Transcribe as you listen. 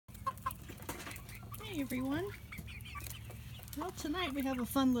Hey everyone. Well, tonight we have a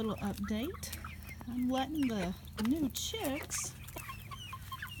fun little update. I'm letting the new chicks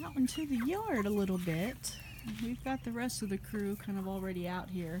out into the yard a little bit. We've got the rest of the crew kind of already out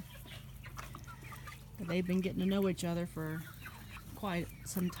here. But they've been getting to know each other for quite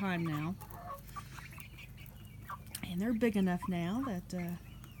some time now. And they're big enough now that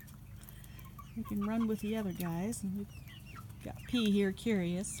we can run with the other guys. And we've got P here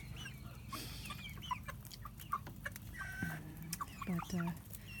curious. But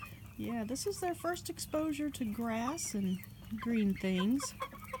yeah, this is their first exposure to grass and green things.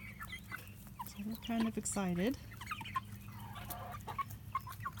 So they're kind of excited.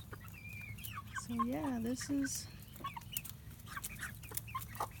 So yeah, this is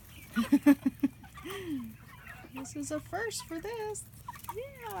this is a first for this.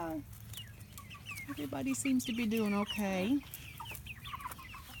 Yeah. Everybody seems to be doing okay.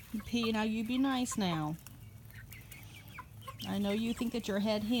 P, now you be nice now. I know you think that you're a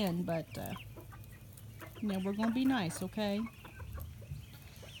head hen, but you know, we're going to be nice, okay?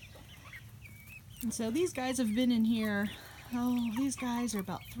 And so these guys have been in here, these guys are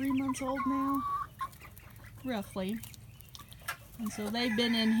about 3 months old now, roughly. And so they've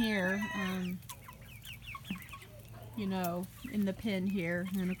been in here, you know, in the pen here.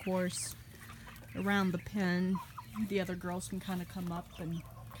 And of course, around the pen, the other girls can kind of come up and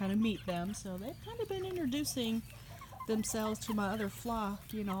kind of meet them. So they've kind of been introducing themselves to my other flock,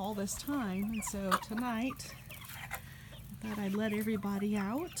 you know, all this time. And so tonight I thought I'd let everybody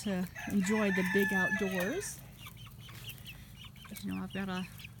out to enjoy the big outdoors. You know, I've got a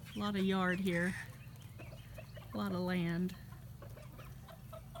lot of yard here, a lot of land,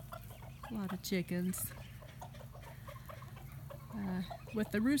 a lot of chickens. With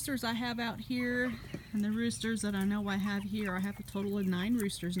the roosters I have out here and the roosters that I know I have here, I have a total of 9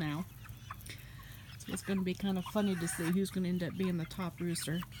 roosters now. So it's going to be kind of funny to see who's going to end up being the top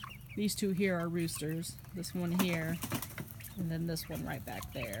rooster. These two here are roosters. This one here, and then this one right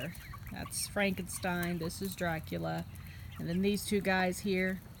back there. That's Frankenstein. This is Dracula. And then these two guys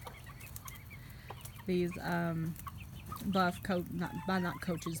here, these buff coat, not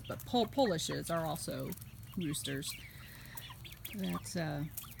coaches, but Polishes are also roosters.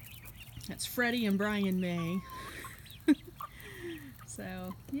 That's Freddie and Brian May.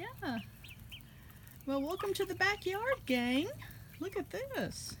 So yeah. Well, welcome to the backyard, gang. Look at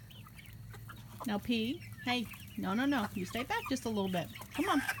this. Now, P, hey, no, you stay back just a little bit. Come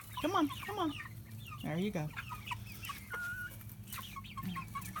on, come on, come on. There you go.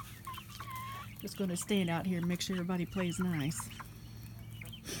 Just going to stand out here and make sure everybody plays nice.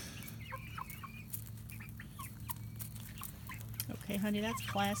 Okay, honey, that's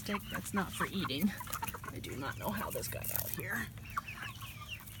plastic. That's not for eating. I do not know how this got out here.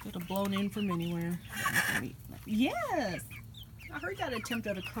 Could have blown in from anywhere. Yes! I heard that attempt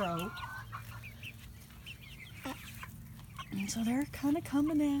at a crow. And so they're kind of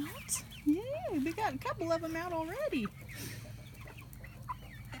coming out. Yay! We got a couple of them out already.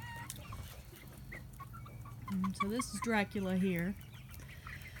 And so this is Dracula here.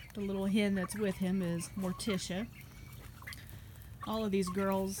 The little hen that's with him is Morticia. All of these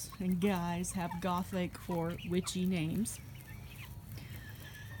girls and guys have Gothic or witchy names.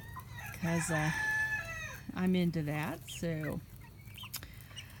 Because I'm into that, so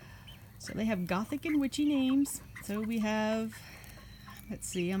they have Gothic and witchy names. So we have, let's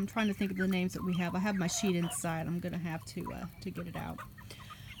see, I'm trying to think of the names that we have. I have my sheet inside. I'm gonna have to get it out.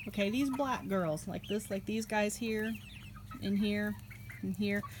 Okay, these black girls, like this, like these guys here, in here, and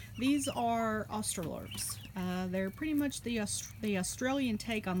here. These are Australorps. They're pretty much the Australian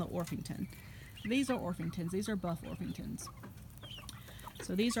take on the Orpington. These are Orpingtons. These are buff Orpingtons.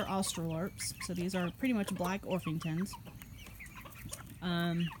 So these are Australorps. So these are pretty much black Orpingtons.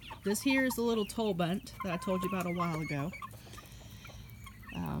 This here is the little Tolbunt that I told you about a while ago.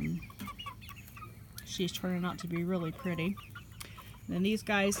 She's turning out to be really pretty. And then these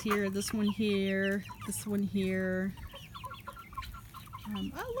guys here, this one here, this one here.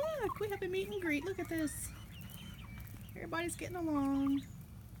 Oh look, we have a meet and greet. Look at this. Everybody's getting along.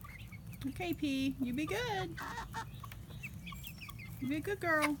 Okay, P, you be good. You be a good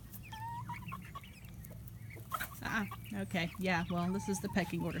girl. Okay, yeah, well, this is the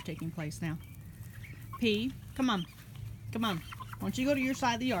pecking order taking place now. P, come on. Come on. Why don't you go to your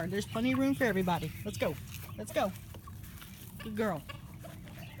side of the yard? There's plenty of room for everybody. Let's go. Let's go. Good girl.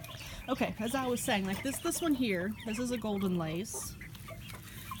 Okay, as I was saying, like this one here, this is a golden lace.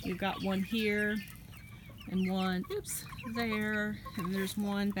 You've got one here and one, oops, there, and there's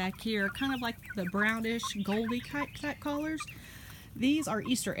one back here, kind of like the brownish, goldy type collars. These are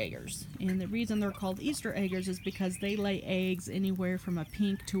Easter eggers, and the reason they're called Easter eggers is because they lay eggs anywhere from a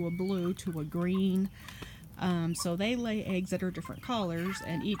pink to a blue to a green. So they lay eggs that are different colors,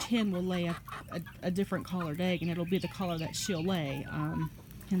 and each hen will lay a different colored egg, and it'll be the color that she'll lay.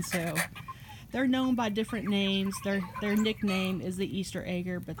 And so they're known by different names. Their nickname is the Easter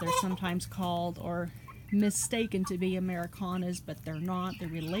egger, but they're sometimes called or mistaken to be Americanas, but they're not. They're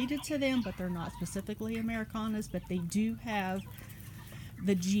related to them, but they're not specifically Americanas, but they do have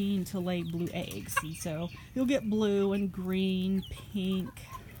the gene to lay blue eggs. And so you'll get blue and green, pink,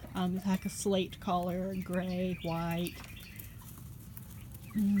 like a slate color, gray, white.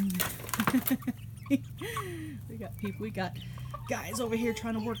 We got guys over here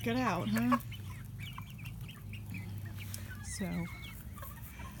trying to work it out, huh?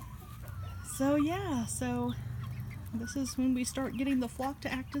 So yeah, so this is when we start getting the flock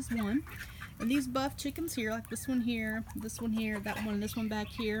to act as one. And these buff chickens here, like this one here, that one, this one back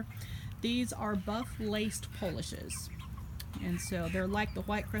here, these are buff laced Polishes. And so they're like the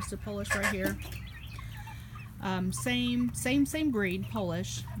white crested Polish right here. Same breed,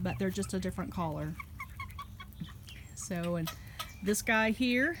 Polish, but they're just a different color. So, and this guy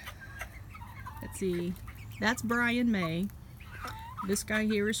here, let's see, that's Brian May. This guy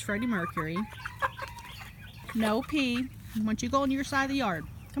here is Freddie Mercury. No P. Once you go on your side of the yard.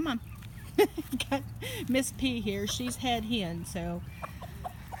 Come on. Got Miss P here. She's head hen, so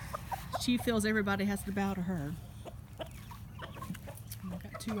she feels everybody has to bow to her. I've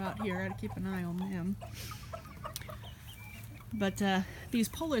got two out here. I gotta keep an eye on them. But these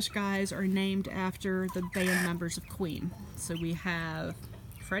Polish guys are named after the band members of Queen. So we have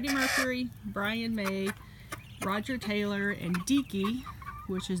Freddie Mercury, Brian May, Roger Taylor, and Deaky,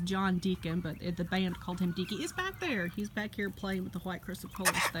 which is John Deacon, but the band called him Deaky. He's back there. He's back here playing with the white crested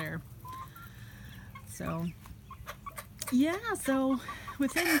Polish there. So, yeah, so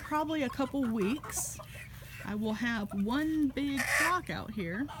within probably a couple weeks, I will have one big flock out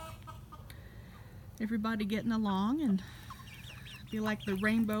here. Everybody getting along and be like the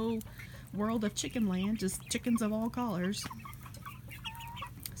rainbow world of chicken land, just chickens of all colors.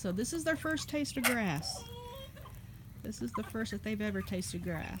 So this is their first taste of grass. This is the first that they've ever tasted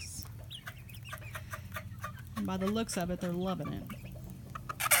grass. And by the looks of it, they're loving it.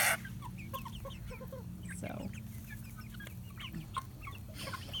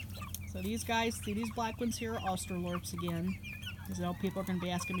 So these guys, see these black ones here are Australorps again. Because I know people are going to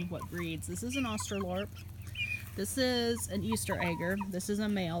be asking me what breeds. This is an Australorp. This is an Easter egger. This is a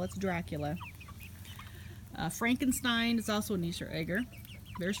male. It's Dracula. Frankenstein is also an Easter egger.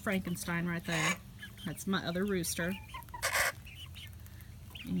 There's Frankenstein right there. That's my other rooster.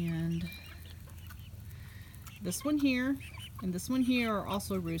 And this one here and this one here are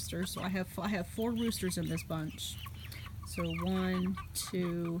also roosters. So I have 4 roosters in this bunch. So 1,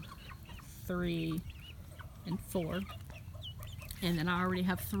 2, 3, and 4. And then I already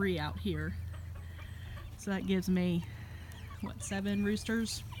have 3 out here. So that gives me, what, 7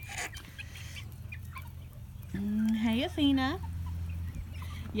 roosters? Hey, Athena.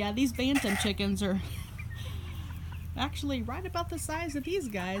 Yeah, these bantam chickens are actually right about the size of these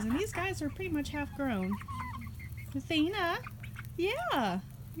guys, and these guys are pretty much half grown. Athena? Yeah.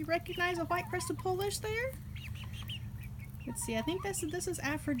 You recognize a white crested Polish there? Let's see, I think this is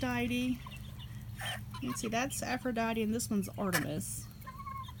Aphrodite. Let's see, that's Aphrodite, and this one's Artemis.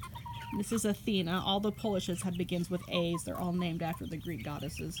 And this is Athena. All the Polishes begins with A's. They're all named after the Greek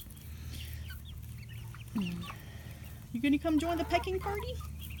goddesses. You gonna come join the pecking party?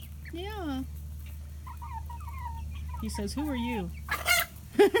 Yeah. He says, "Who are you?"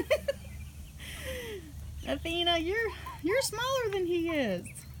 Athena, you're smaller than he is.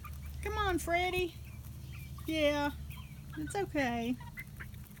 Come on, Freddie. Yeah, it's okay.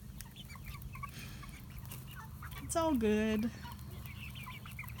 It's all good.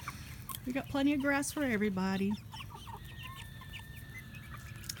 We got plenty of grass for everybody.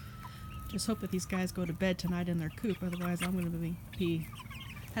 Just hope that these guys go to bed tonight in their coop, otherwise I'm going to be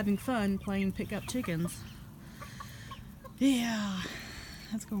having fun playing pick up chickens. Yeah,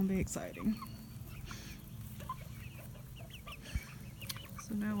 that's going to be exciting.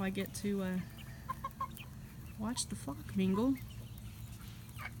 So now I get to watch the flock mingle.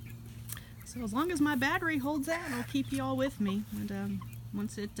 So as long as my battery holds out, I'll keep you all with me. And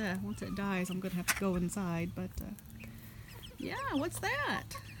once it dies, I'm going to have to go inside. But yeah, what's that?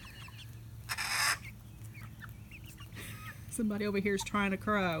 Somebody over here is trying to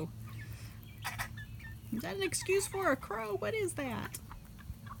crow. Is that an excuse for a crow? What is that?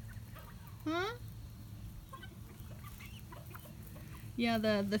 Huh? Yeah,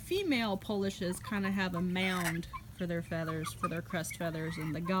 the female Polishes kind of have a mound for their feathers, for their crest feathers,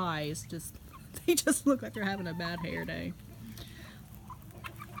 and the guys they just look like they're having a bad hair day.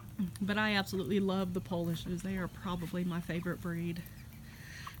 But I absolutely love the Polishes. They are probably my favorite breed.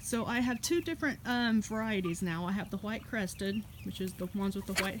 So I have two different varieties now. I have the white crested, which is the ones with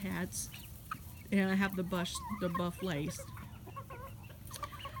the white hats, and I have the buff laced.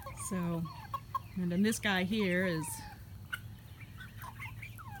 So, and then this guy here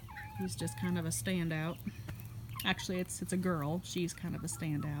he's just kind of a standout. Actually, it's a girl. She's kind of a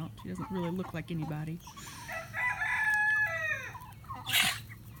standout. She doesn't really look like anybody.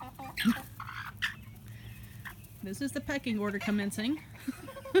 This is the pecking order commencing.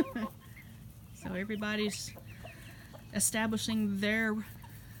 So everybody's establishing their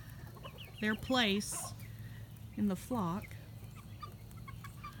place in the flock.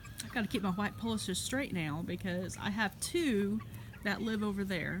 I've got to keep my white Polishes straight now because I have two that live over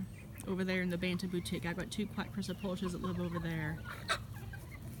there in the Bantam Boutique. I've got two white crested Polishes that live over there.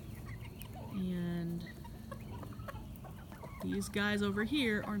 And these guys over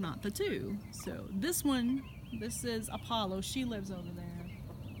here are not the two. So this is Apollo. She lives over there.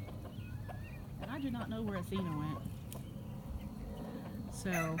 And I do not know where Athena went.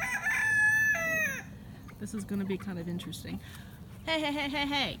 So this is going to be kind of interesting.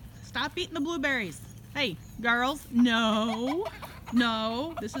 Hey. Stop eating the blueberries. Hey, girls. No.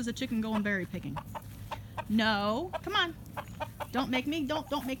 This is a chicken going berry picking. No. Come on. Don't make me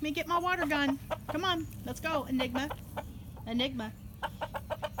get my water gun. Come on. Let's go, Enigma.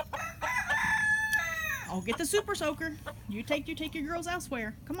 I'll get the super soaker. You take your girls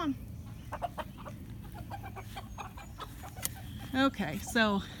elsewhere. Come on. Okay,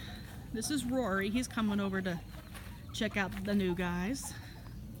 so this is Rory. He's coming over to check out the new guys.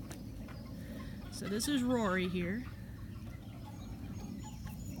 So this is Rory here.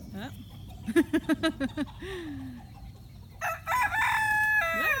 Oh.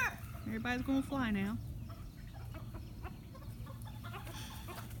 Everybody's gonna fly now.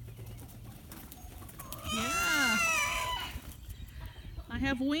 Yeah. I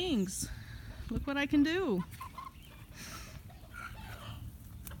have wings. Look what I can do.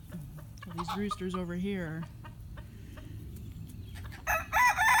 These roosters over here.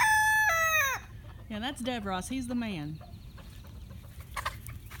 Yeah, that's Devros. He's the man.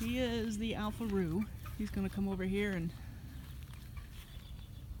 He is the alpha roo. He's going to come over here and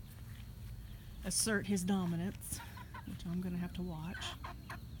assert his dominance, which I'm going to have to watch.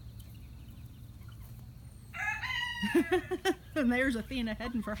 And there's Athena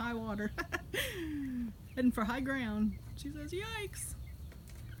heading for high water. Heading for high ground. She says, yikes.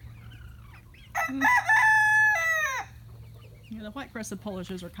 Yeah, the white crested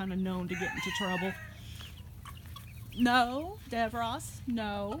Polishes are kind of known to get into trouble. No, Devros,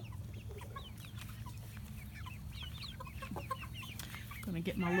 no. I'm gonna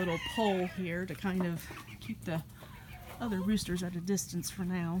get my little pole here to kind of keep the other roosters at a distance for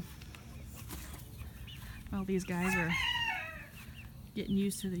now. While these guys are getting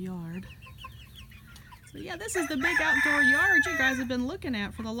used to the yard. So yeah, this is the big outdoor yard you guys have been looking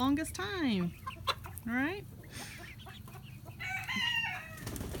at for the longest time. Alright?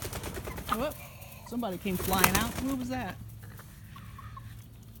 Whoop. Somebody came flying out. Who was that?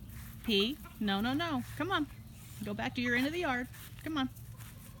 P? No. Come on. Go back to your end of the yard. Come on.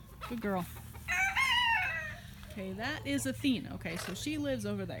 Good girl. Okay, that is Athena. Okay, so she lives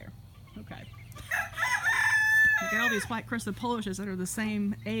over there. Okay. I got all these white crested Polishes that are the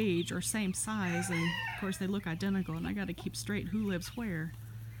same age or same size, and of course they look identical, and I got to keep straight who lives where.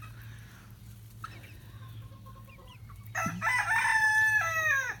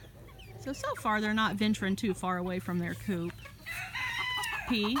 So far they're not venturing too far away from their coop.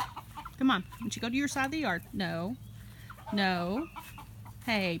 P, come on. Don't you go to your side of the yard? No.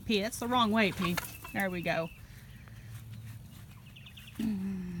 Hey, P, that's the wrong way, P. There we go.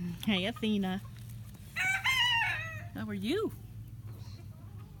 Hey, Athena. How are you?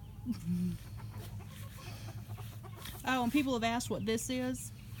 Oh, and people have asked what this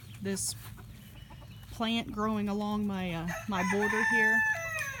is. This plant growing along my my border here.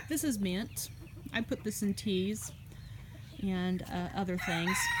 This is mint. I put this in teas and other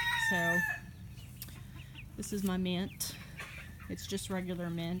things. So this is my mint. It's just regular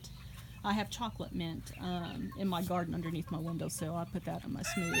mint. I have chocolate mint in my garden underneath my windowsill. I put that in my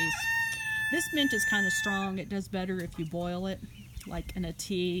smoothies. This mint is kind of strong. It does better if you boil it, like in a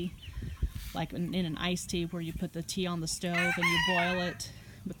tea, like in an iced tea where you put the tea on the stove and you boil it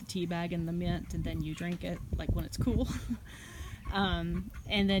with the tea bag and the mint, and then you drink it like when it's cool. And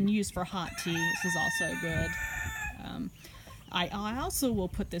then used for hot tea. This is also good. I also will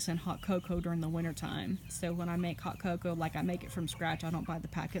put this in hot cocoa during the winter time. So when I make hot cocoa, like I make it from scratch, I don't buy the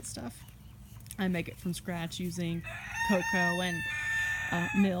packet stuff. I make it from scratch using cocoa and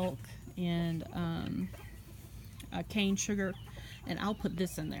milk and cane sugar, and I'll put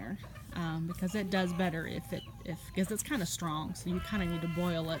this in there because it does better because it's kind of strong, so you kind of need to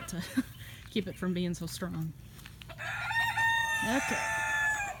boil it to keep it from being so strong. Okay.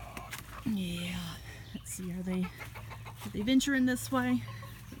 Yeah. Let's see, are they venturing this way?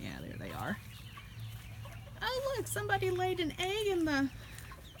 Yeah, there they are. Oh look, somebody laid an egg in the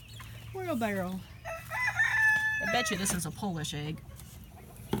wheelbarrow. I bet you this is a Polish egg.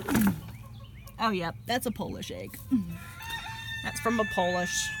 Oh yeah, that's a Polish egg. That's from a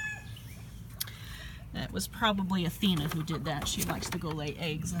Polish. That was probably Athena who did that. She likes to go lay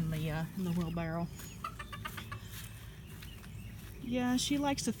eggs in the wheelbarrow. Yeah, she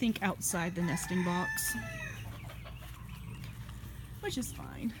likes to think outside the nesting box, which is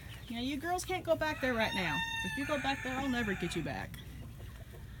fine. Yeah, you girls can't go back there right now. If you go back there, I'll never get you back.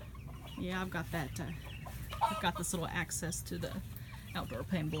 Yeah, I've got that. I've got this little access to the outdoor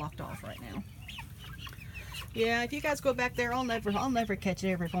pen blocked off right now. Yeah, if you guys go back there, I'll never catch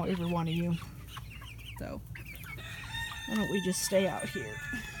every one of you. So why don't we just stay out here?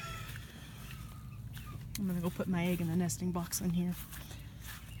 I'm gonna go put my egg in the nesting box in here.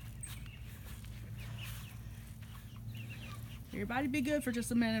 Everybody be good for just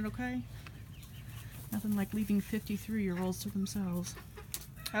a minute, okay? Nothing like leaving 53-year-olds to themselves.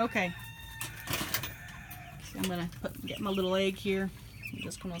 Okay. So I'm gonna get my little egg here. I'm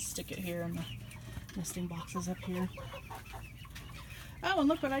just gonna stick it here in the nesting boxes up here. Oh, and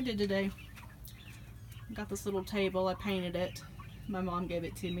look what I did today. I got this little table. I painted it. My mom gave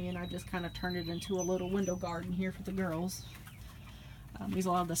it to me, and I just kind of turned it into a little window garden here for the girls. These are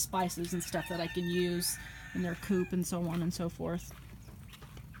a lot of the spices and stuff that I can use in their coop and so on and so forth.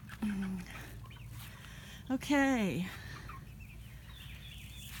 Okay.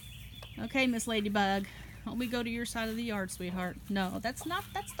 Okay, Miss Ladybug. Why don't we go to your side of the yard, sweetheart? No, that's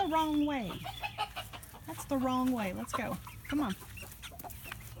the wrong way. That's the wrong way. Let's go. Come on.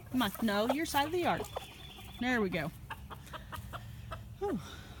 Come on. No, your side of the yard. There we go. Whew.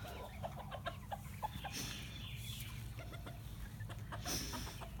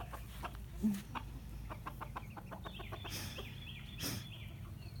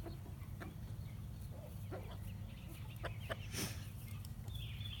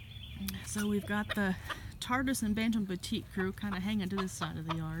 So we've got the TARDIS and Bantam Boutique crew kind of hanging to this side of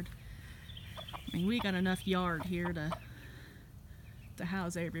the yard. I mean, we got enough yard here to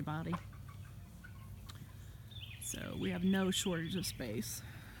house everybody. So we have no shortage of space.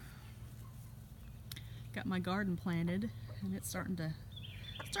 Got my garden planted, and it's starting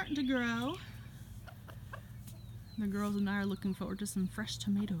to grow. The girls and I are looking forward to some fresh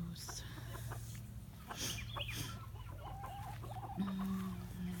tomatoes.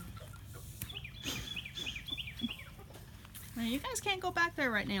 Now, you guys can't go back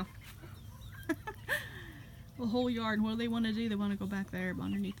there right now. The whole yard, what do they want to do? They want to go back there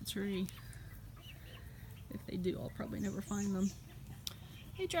underneath the tree. If they do, I'll probably never find them.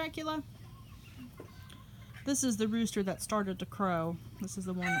 Hey, Dracula. This is the rooster that started to crow. This is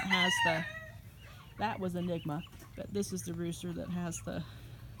the one that has that was Enigma, but this is the rooster that has the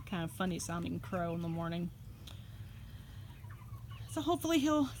kind of funny sounding crow in the morning. So hopefully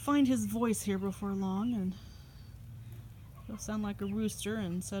he'll find his voice here before long, and he'll sound like a rooster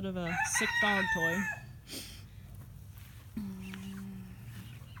instead of a sick dog toy.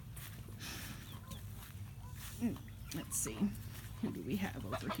 Let's see, who do we have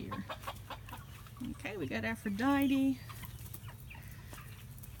over here? Okay, we got Aphrodite.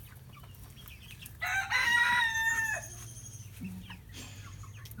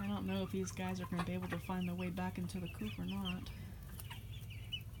 I don't know if these guys are going to be able to find their way back into the coop or not.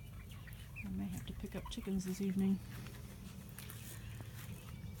 I may have to pick up chickens this evening.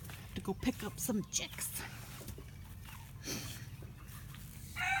 Have to go pick up some chicks.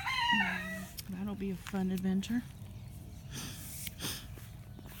 That'll be a fun adventure.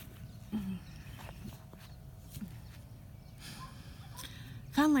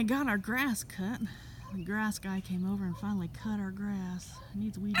 Finally got our grass cut. The grass guy came over and finally cut our grass. It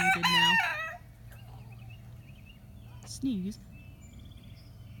needs weed eated now. Sneeze.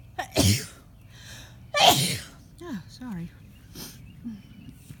 Oh, sorry.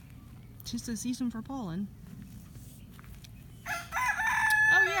 Just a season for pollen.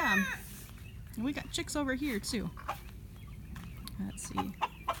 Oh yeah. And we got chicks over here too. Let's see.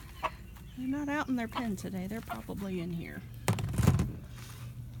 They're not out in their pen today. They're probably in here.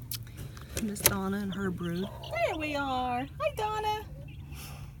 Miss Donna and her brood. There we are. Hi, Donna.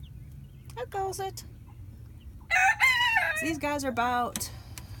 How goes it? So these guys are about,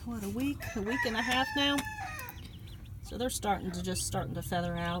 what, a week and a half now. So they're starting to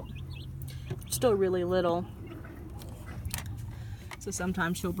feather out. Still really little. So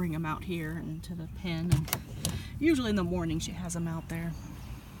sometimes she'll bring them out here into the pen, and usually in the morning she has them out there.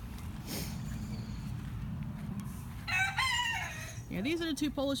 Yeah, these are the two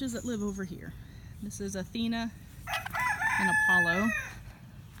Polishes that live over here. This is Athena and Apollo.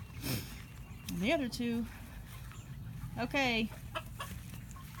 And the other two, okay,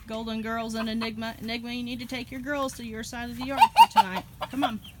 Golden Girls and Enigma. Enigma, you need to take your girls to your side of the yard for tonight. Come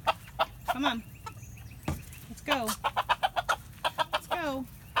on. Come on. Let's go. Let's go.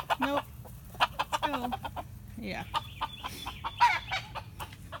 Nope. Let's go. Yeah.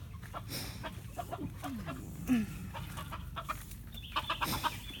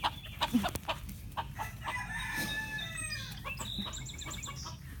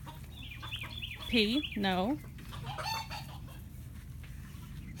 P, no.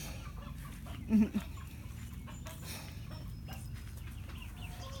 We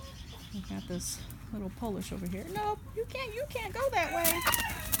got this little Polish over here. Nope, you can't go that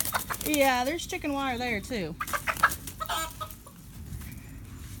way. Yeah, there's chicken wire there too.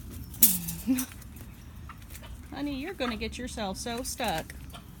 Honey, you're gonna get yourself so stuck.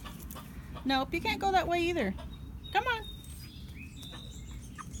 Nope, you can't go that way either. Come on.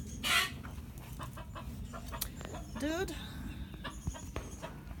 Dude, do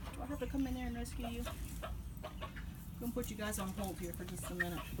I have to come in there and rescue you? I'm gonna put you guys on hold here for just a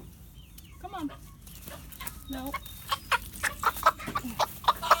minute. Come on. No.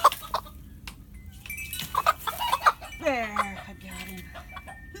 There, I got him.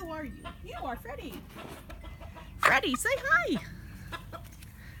 Who are you? You are Freddie. Freddie, say hi.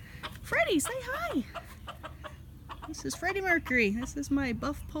 Freddie, say hi. This is Freddie Mercury. This is my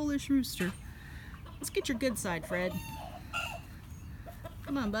buff Polish rooster. Let's get your good side, Fred.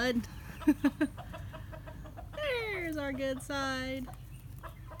 Come on, bud. There's our good side.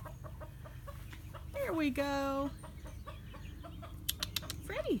 There we go.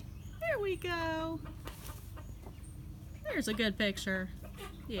 Freddie, there we go. There's a good picture.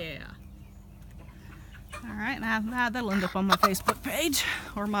 Yeah. All right, now that'll end up on my Facebook page,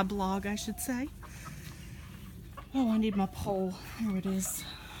 or my blog, I should say. Oh, I need my pole. Here it is.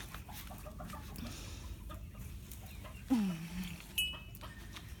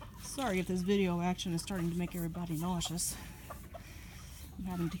 Sorry if this video action is starting to make everybody nauseous. I'm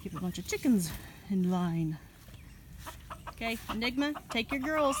having to keep a bunch of chickens in line. Okay, Enigma, take your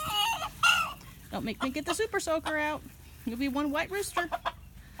girls. Don't make me get the super soaker out. You'll be one white rooster.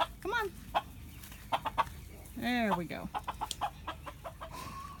 Come on. There we go.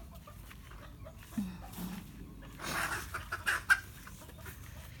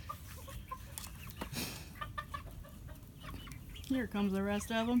 Here comes the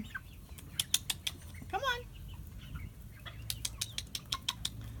rest of them. Come on.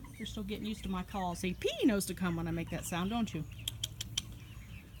 You're still getting used to my call. See, P knows to come when I make that sound, don't you?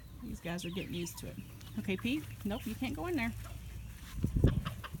 These guys are getting used to it. Okay, P. Nope, you can't go in there.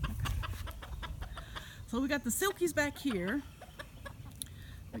 Okay. So we got the Silkies back here.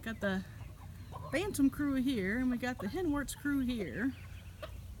 We got the Bantam crew here, and we got the Henwarts crew here,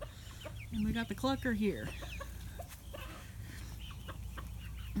 and we got the Clucker here.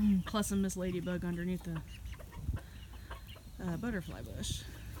 Plus a Miss Ladybug underneath the butterfly bush.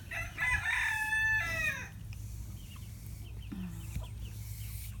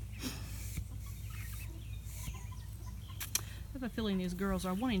 I have a feeling these girls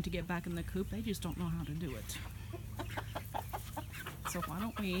are wanting to get back in the coop. They just don't know how to do it. So why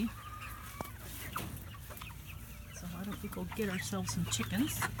don't we go get ourselves some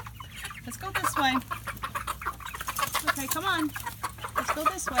chickens? Let's go this way. Okay, come on. Let's go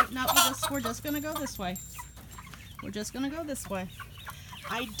this way. No, we're just gonna go this way. We're just gonna go this way.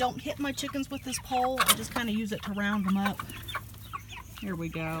 I don't hit my chickens with this pole. I just kind of use it to round them up. Here we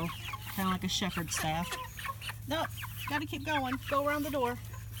go. Kind of like a shepherd's staff. Nope. Gotta keep going. Go around the door.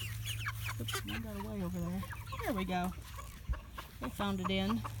 Oops, one got away over there. There we go. They found it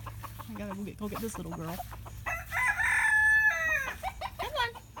in. I gotta go get this little girl. Come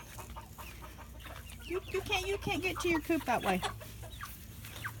on. You can't get to your coop that way.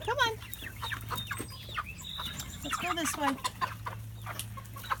 Come on. Let's go this way.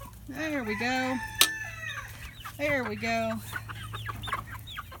 There we go. There we go.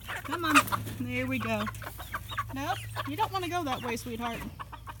 Come on. There we go. Nope, you don't want to go that way, sweetheart.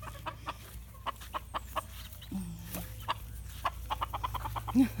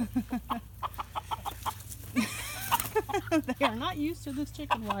 They are not used to this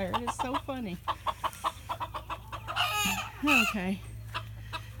chicken wire. It is so funny. Okay.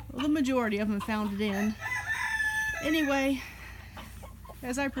 Well, the majority of them found it in. Anyway,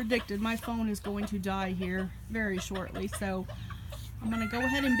 as I predicted, my phone is going to die here very shortly, so I'm going to go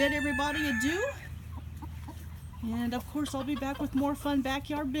ahead and bid everybody adieu. And of course, I'll be back with more fun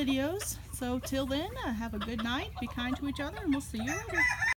backyard videos. So till then, have a good night, be kind to each other, and we'll see you later.